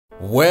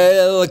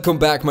Welcome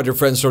back, my dear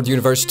friends, to the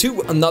universe, to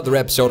another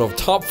episode of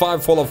Top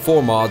 5 Fallout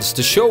 4 mods,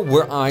 the show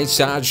where I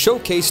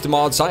showcase the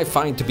mods I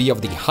find to be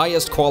of the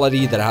highest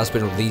quality that has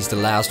been released the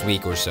last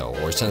week or so,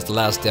 or since the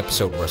last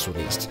episode was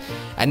released.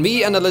 And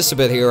me and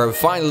Elizabeth here have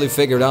finally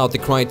figured out the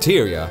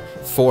criteria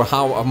for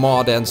how a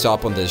mod ends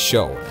up on this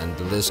show, and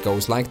the list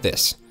goes like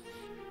this.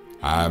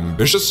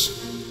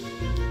 Ambitious,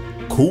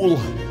 cool,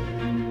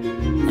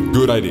 a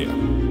good idea,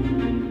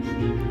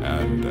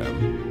 and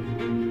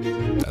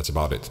that's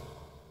about it.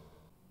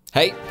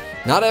 Hey,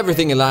 not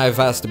everything in life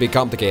has to be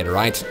complicated,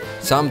 right?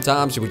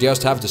 Sometimes we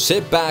just have to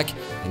sit back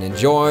and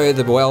enjoy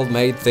the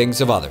well-made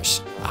things of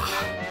others.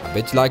 A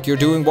bit like you're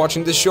doing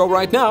watching this show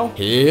right now.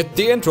 Hit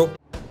the intro.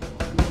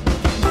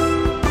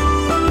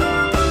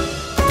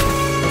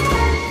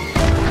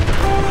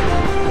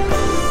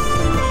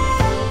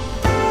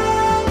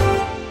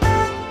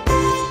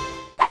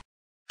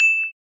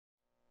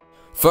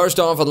 First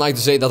off, I'd like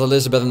to say that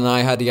Elizabeth and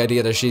I had the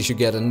idea that she should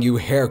get a new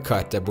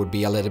haircut that would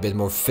be a little bit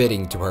more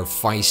fitting to her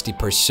feisty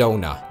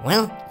persona.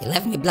 Well, you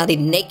left me bloody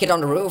naked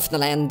on the roof at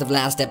the end of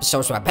last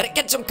episode, so I better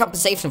get some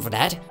compensation for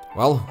that.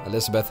 Well,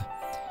 Elizabeth,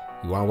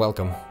 you are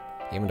welcome.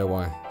 Even though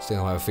I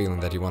still have a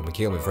feeling that you want to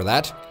kill me for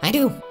that. I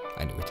do.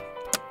 I knew it.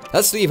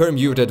 Let's leave her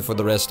muted for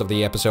the rest of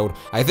the episode.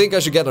 I think I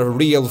should get a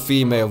real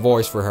female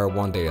voice for her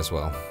one day as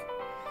well.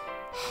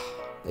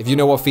 If you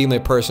know a female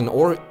person,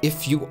 or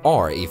if you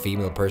are a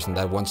female person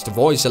that wants to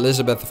voice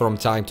Elizabeth from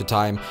time to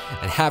time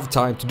and have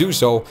time to do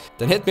so,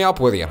 then hit me up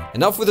with you.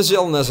 Enough with the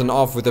silliness and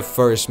off with the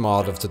first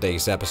mod of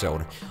today's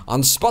episode.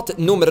 On spot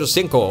numero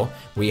 5,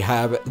 we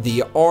have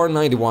the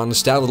R91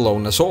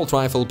 standalone assault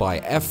rifle by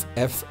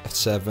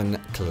FF7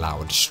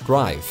 Cloud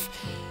Strife.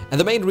 And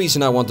the main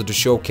reason I wanted to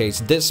showcase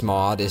this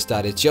mod is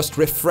that it's just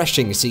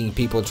refreshing seeing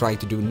people try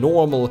to do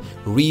normal,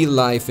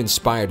 real-life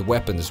inspired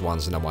weapons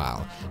once in a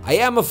while. I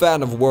am a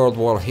fan of World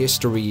War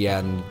history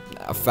and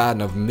a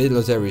fan of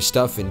military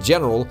stuff in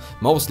general,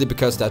 mostly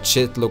because that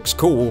shit looks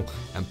cool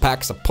and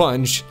packs a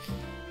punch,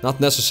 not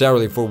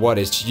necessarily for what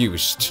it's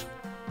used.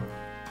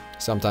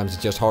 Sometimes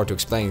it's just hard to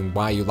explain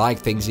why you like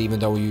things even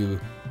though you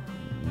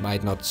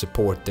might not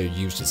support their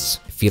uses.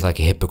 I feel like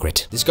a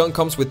hypocrite. This gun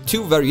comes with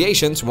two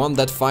variations, one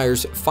that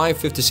fires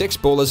 556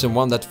 bullets and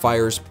one that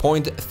fires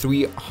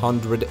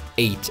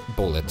 .308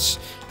 bullets.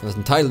 I'm not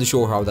entirely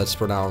sure how that's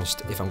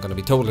pronounced, if I'm gonna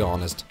be totally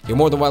honest. You're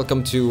more than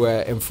welcome to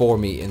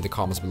inform me in the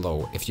comments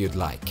below if you'd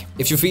like.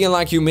 If you feel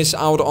like you miss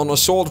out on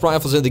assault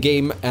rifles in the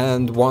game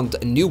and want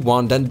a new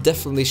one, then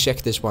definitely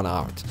check this one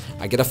out.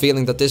 I get a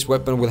feeling that this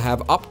weapon will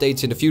have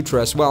updates in the future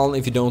as well.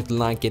 If you don't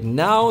like it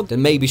now,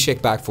 then maybe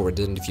check back for it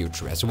in the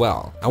future as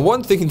well. And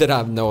one thing that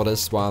I've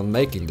noticed while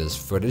making this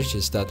footage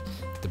is that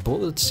the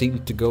bullets seem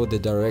to go the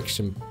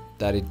direction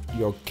that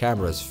your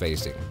camera is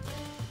facing.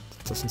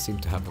 It doesn't seem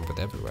to happen with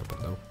every weapon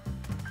though.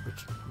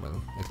 Which,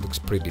 well, it looks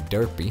pretty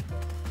derpy.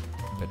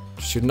 But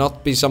should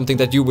not be something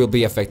that you will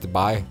be affected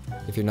by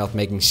if you're not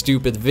making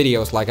stupid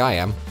videos like I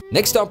am.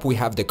 Next up, we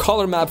have the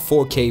color map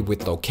 4K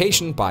with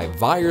location by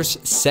Virus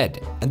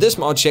Said. And this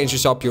mod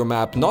changes up your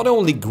map not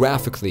only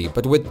graphically,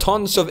 but with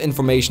tons of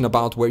information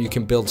about where you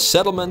can build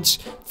settlements,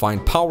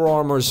 find power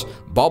armors,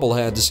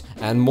 bobbleheads,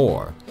 and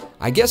more.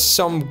 I guess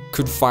some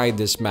could find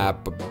this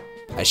map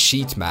a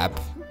sheet map,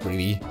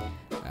 really.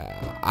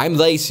 I'm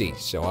lazy,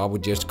 so I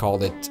would just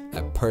call it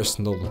a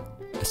personal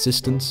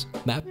assistance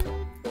map.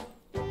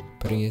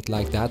 Putting it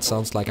like that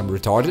sounds like I'm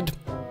retarded,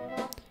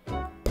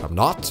 but I'm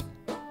not.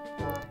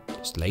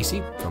 Just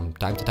lazy from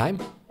time to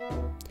time.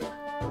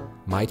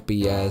 Might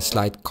be a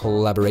slight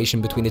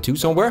collaboration between the two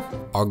somewhere.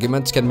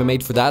 Arguments can be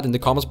made for that in the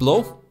comments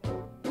below.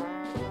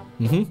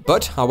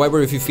 But,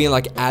 however, if you feel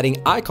like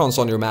adding icons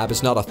on your map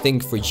is not a thing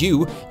for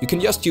you, you can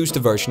just use the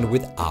version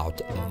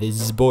without the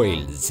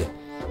spoils.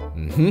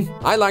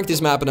 I like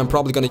this map and I'm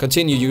probably gonna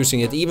continue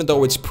using it even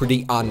though it's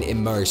pretty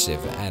unimmersive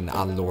and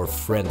unlore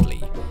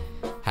friendly.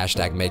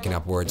 Hashtag making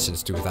up words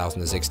since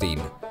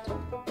 2016.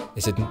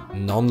 Is it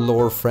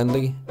non-lore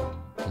friendly?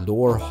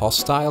 Lore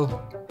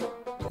hostile?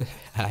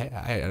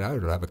 I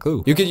don't have a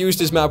clue. You can use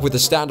this map with the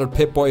standard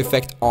Pip-Boy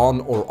effect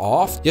on or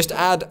off. Just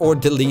add or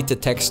delete the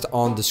text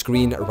on the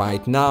screen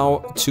right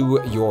now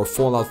to your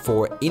Fallout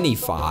 4 ini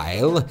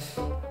file.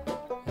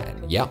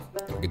 And yeah,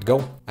 good to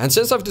go. And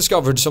since I've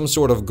discovered some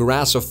sort of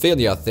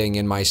grassophilia thing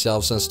in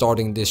myself since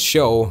starting this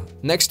show,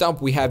 next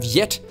up we have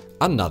yet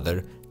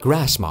another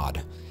grass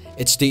mod.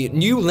 It's the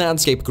New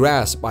Landscape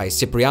Grass by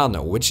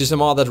Cipriano, which is a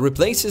mod that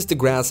replaces the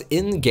grass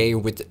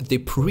in-game with the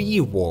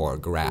pre-war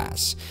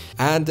grass.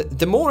 And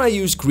the more I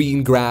use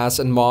green grass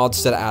and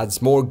mods that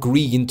adds more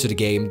green to the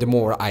game, the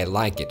more I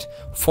like it.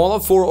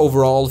 Fallout 4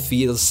 overall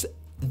feels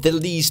the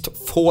least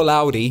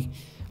Fallouty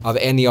of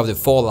any of the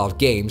Fallout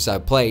games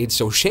I've played,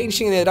 so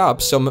changing it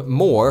up some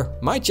more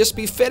might just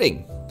be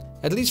fitting.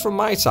 At least from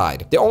my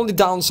side. The only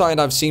downside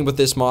I've seen with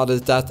this mod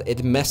is that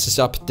it messes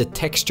up the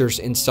textures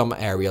in some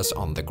areas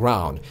on the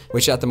ground,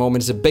 which at the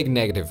moment is a big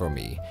negative for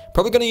me.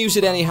 Probably gonna use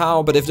it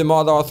anyhow, but if the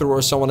mod author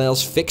or someone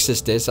else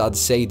fixes this, I'd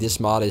say this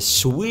mod is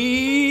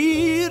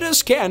sweet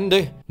as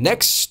candy.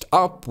 Next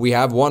up, we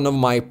have one of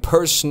my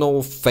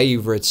personal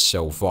favorites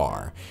so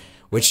far.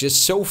 which is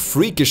so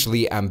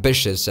freakishly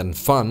ambitious and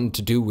fun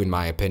to do in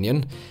my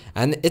opinion.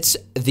 And it's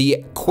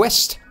the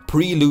quest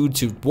prelude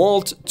to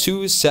Vault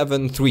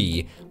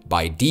 273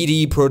 by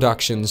DD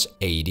Productions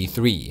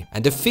 83.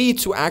 And the feat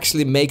to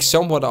actually make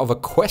somewhat of a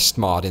quest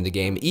mod in the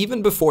game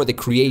even before the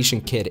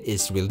creation kit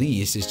is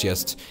released is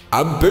just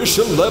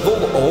ambition level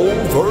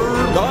over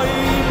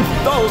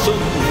 9,000.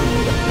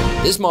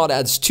 This mod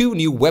adds 2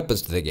 new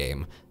weapons to the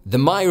game. The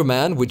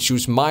Myreman, which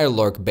shoots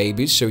Mirelurk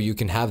babies so you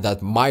can have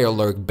that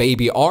Mirelurk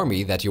baby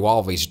army that you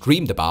always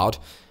dreamed about.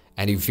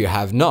 And if you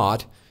have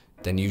not,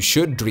 then you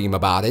should dream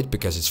about it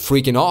because it's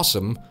freaking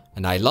awesome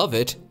and I love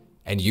it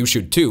and you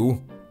should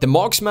too. The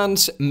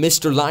Marksman's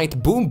Mr.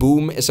 Light Boom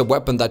Boom is a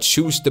weapon that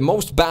shoots the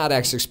most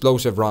badass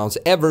explosive rounds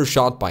ever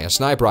shot by a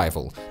sniper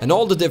rifle. And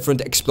all the different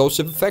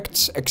explosive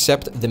effects,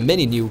 except the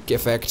mini nuke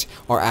effect,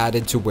 are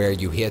added to where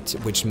you hit,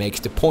 which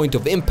makes the point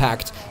of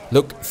impact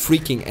look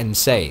freaking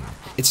insane.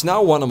 It's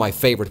now one of my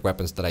favorite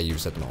weapons that I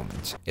use at the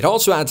moment. It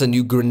also adds a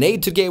new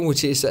grenade to the game,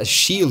 which is a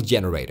shield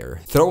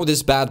generator. Throw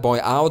this bad boy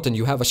out and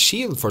you have a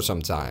shield for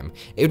some time.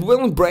 It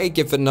will break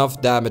if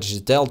enough damage is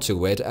dealt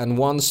to it, and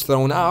once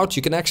thrown out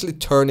you can actually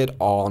turn it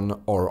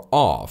on or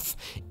off.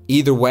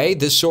 Either way,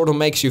 this sort of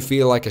makes you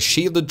feel like a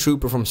shielded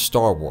trooper from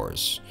Star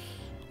Wars.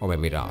 Or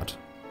maybe not,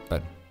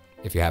 but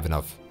if you have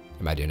enough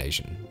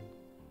imagination,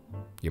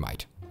 you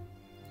might.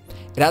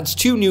 It adds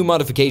 2 new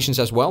modifications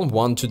as well,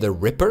 one to the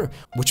Ripper,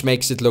 which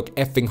makes it look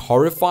effing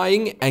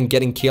horrifying, and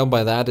getting killed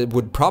by that it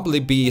would probably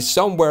be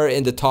somewhere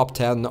in the top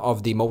 10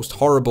 of the most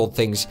horrible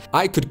things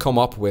I could come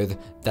up with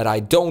that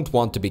I don't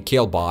want to be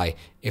killed by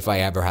if I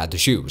ever had to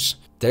choose.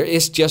 There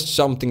is just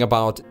something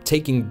about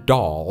taking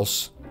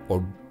dolls or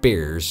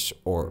bears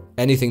or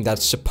anything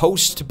that's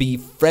supposed to be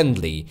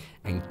friendly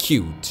and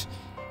cute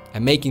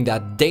and making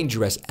that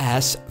dangerous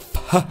as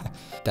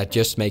that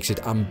just makes it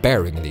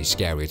unbearably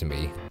scary to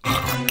me.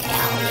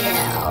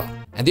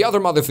 And the other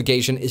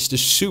modification is the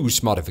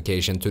Zeus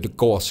modification to the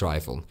Gauss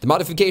rifle. The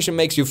modification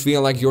makes you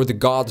feel like you're the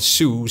god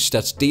Zeus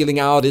that's dealing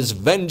out his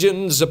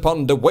vengeance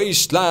upon the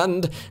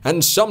wasteland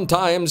and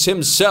sometimes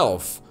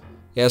himself.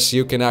 Yes,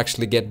 you can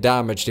actually get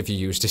damaged if you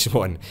use this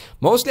one.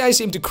 Mostly I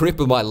seem to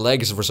cripple my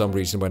legs for some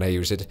reason when I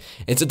use it.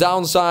 It's a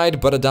downside,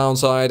 but a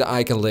downside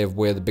I can live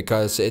with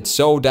because it's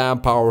so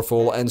damn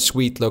powerful and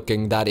sweet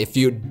looking that if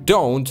you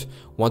don't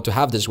want to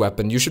have this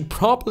weapon, you should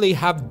probably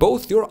have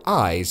both your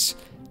eyes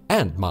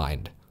and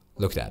mind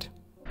looked at.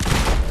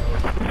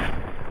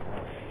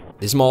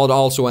 This mod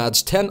also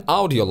adds 10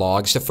 audio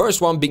logs, the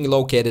first one being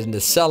located in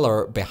the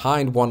cellar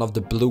behind one of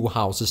the blue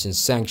houses in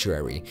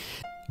Sanctuary.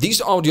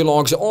 These audio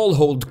logs all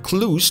hold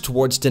clues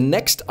towards the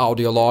next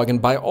audio log,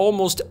 and by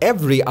almost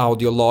every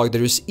audio log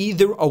there is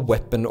either a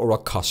weapon or a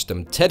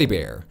custom teddy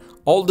bear.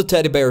 All the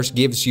teddy bears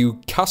gives you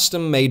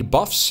custom made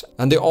buffs,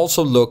 and they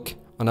also look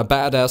on a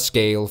badass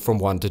scale from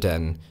 1 to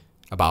 10,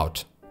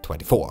 about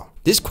 24.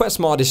 This quest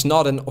mod is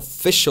not an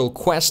official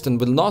quest and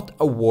will not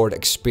award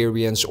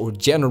experience or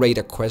generate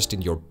a quest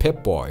in your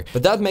Pip-Boy,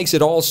 but that makes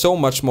it all so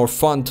much more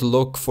fun to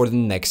look for the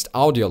next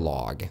audio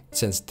log,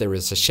 since there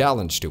is a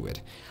challenge to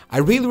it. I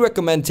really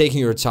recommend taking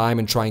your time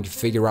and trying to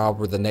figure out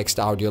where the next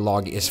audio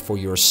log is for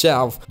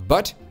yourself,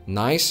 but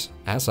nice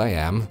as I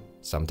am,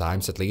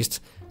 sometimes at least,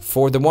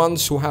 for the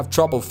ones who have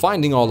trouble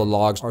finding all the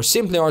logs or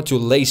simply are too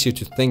lazy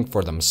to think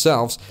for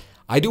themselves,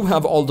 I do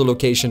have all the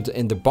locations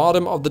in the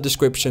bottom of the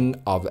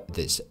description of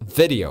this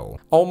video.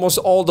 Almost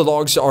all the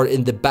logs are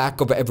in the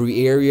back of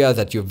every area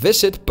that you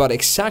visit, but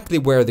exactly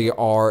where they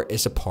are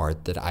is a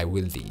part that I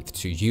will leave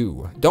to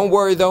you. Don't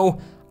worry though,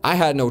 I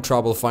had no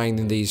trouble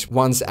finding these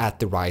ones at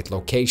the right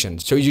location,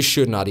 so you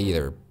should not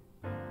either.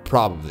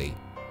 Probably.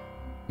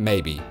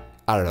 Maybe.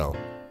 I don't know.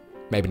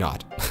 Maybe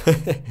not.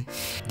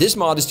 This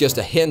mod is just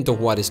a hint of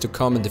what is to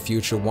come in the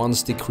future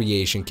once the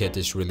creation kit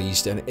is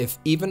released, and if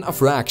even a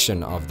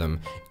fraction of them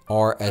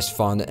are as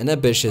fun and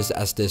ambitious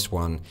as this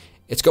one,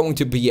 it's going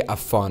to be a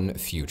fun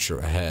future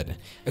ahead.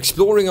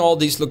 Exploring all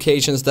these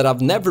locations that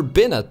I've never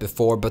been at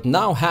before but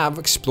now have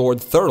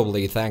explored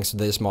thoroughly thanks to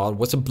this mod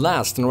was a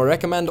blast, and I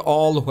recommend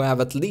all who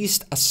have at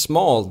least a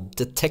small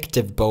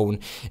detective bone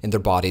in their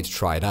body to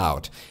try it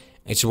out.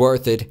 It's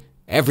worth it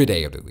every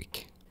day of the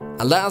week.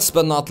 And last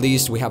but not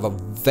least, we have a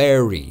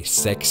very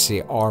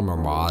sexy armor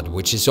mod,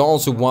 which is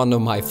also one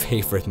of my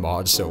favorite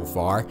mods so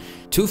far.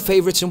 2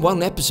 favorites in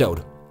one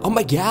episode. Oh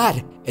my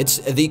god! It's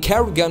the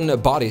Kerrigan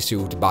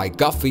bodysuit by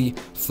Guffey,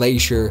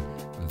 Fleischer,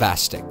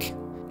 Vastic.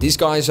 These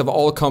guys have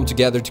all come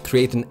together to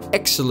create an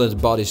excellent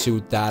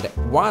bodysuit that,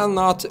 while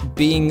not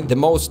being the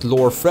most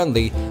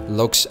lore-friendly,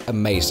 looks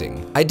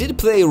amazing. I did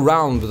play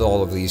around with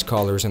all of these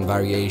colors and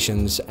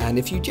variations, and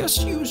if you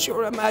just use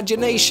your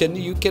imagination,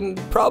 you can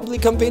probably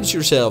convince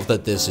yourself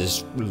that this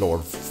is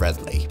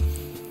lore-friendly.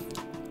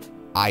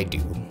 I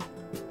do.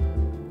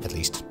 At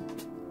least.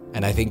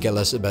 And I think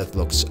Elizabeth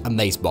looks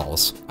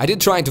amazeballs. I did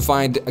try to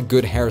find a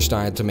good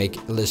hairstyle to make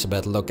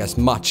Elizabeth look as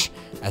much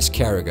as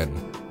Kerrigan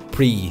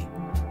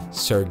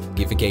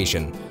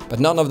pre-certification, but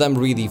none of them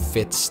really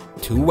fits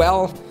too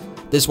well.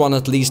 This one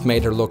at least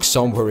made her look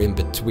somewhere in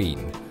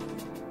between.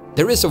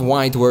 There is a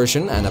white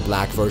version and a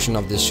black version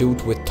of the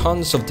suit with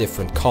tons of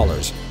different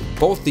colors.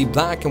 Both the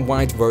black and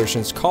white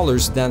versions'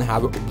 colors then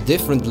have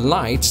different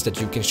lights that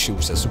you can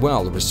choose as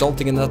well,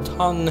 resulting in a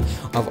ton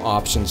of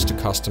options to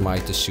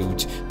customize the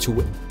suit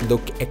to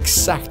look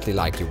exactly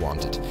like you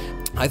want it.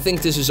 I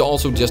think this is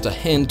also just a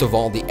hint of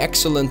all the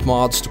excellent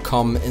mods to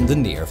come in the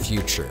near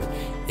future.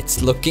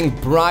 It's looking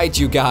bright,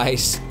 you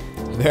guys.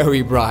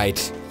 Very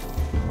bright.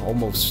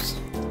 Almost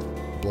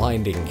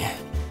blinding.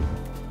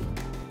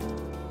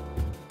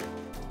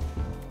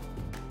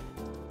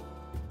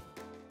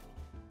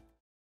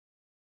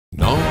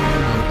 Now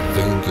I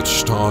think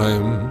it's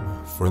time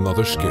for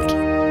another skit.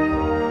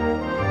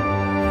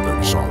 I'm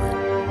very sorry.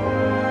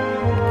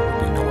 There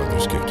will be no other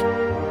skit.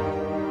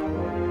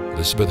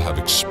 Elizabeth have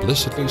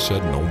explicitly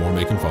said no more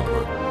making fun of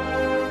her.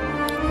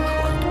 I'm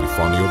trying to be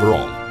funny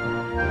overall.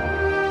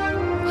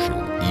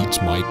 She'll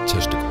eat my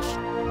testicles.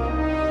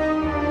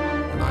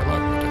 And I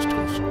like my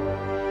testicles.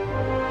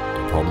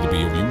 They'll probably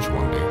be of use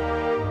one day.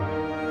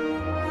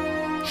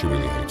 She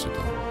really hates it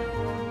though.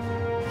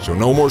 So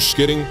no more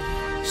skitting,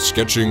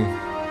 sketching,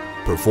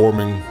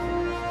 performing,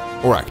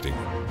 or acting.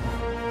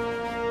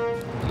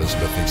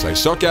 Elizabeth thinks I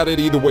suck at it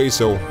either way,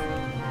 so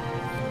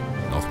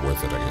not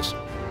worth it, I guess.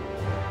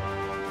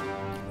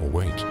 Oh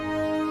wait,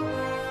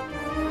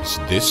 is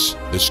this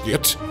the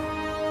skit?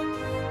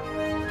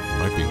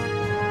 Might be.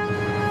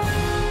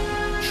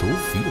 Sure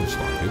feels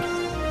like it.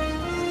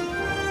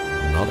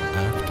 I'm not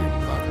acting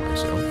like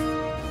myself.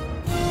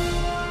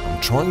 I'm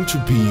trying to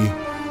be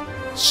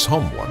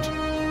somewhat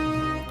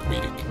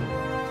comedic.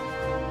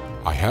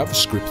 I have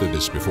scripted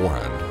this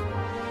beforehand.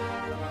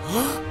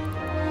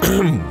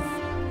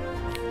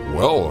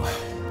 Well,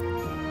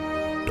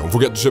 don't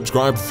forget to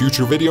subscribe for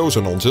future videos,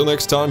 and until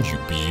next time, you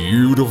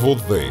beautiful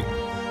thing.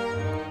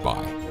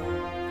 Bye.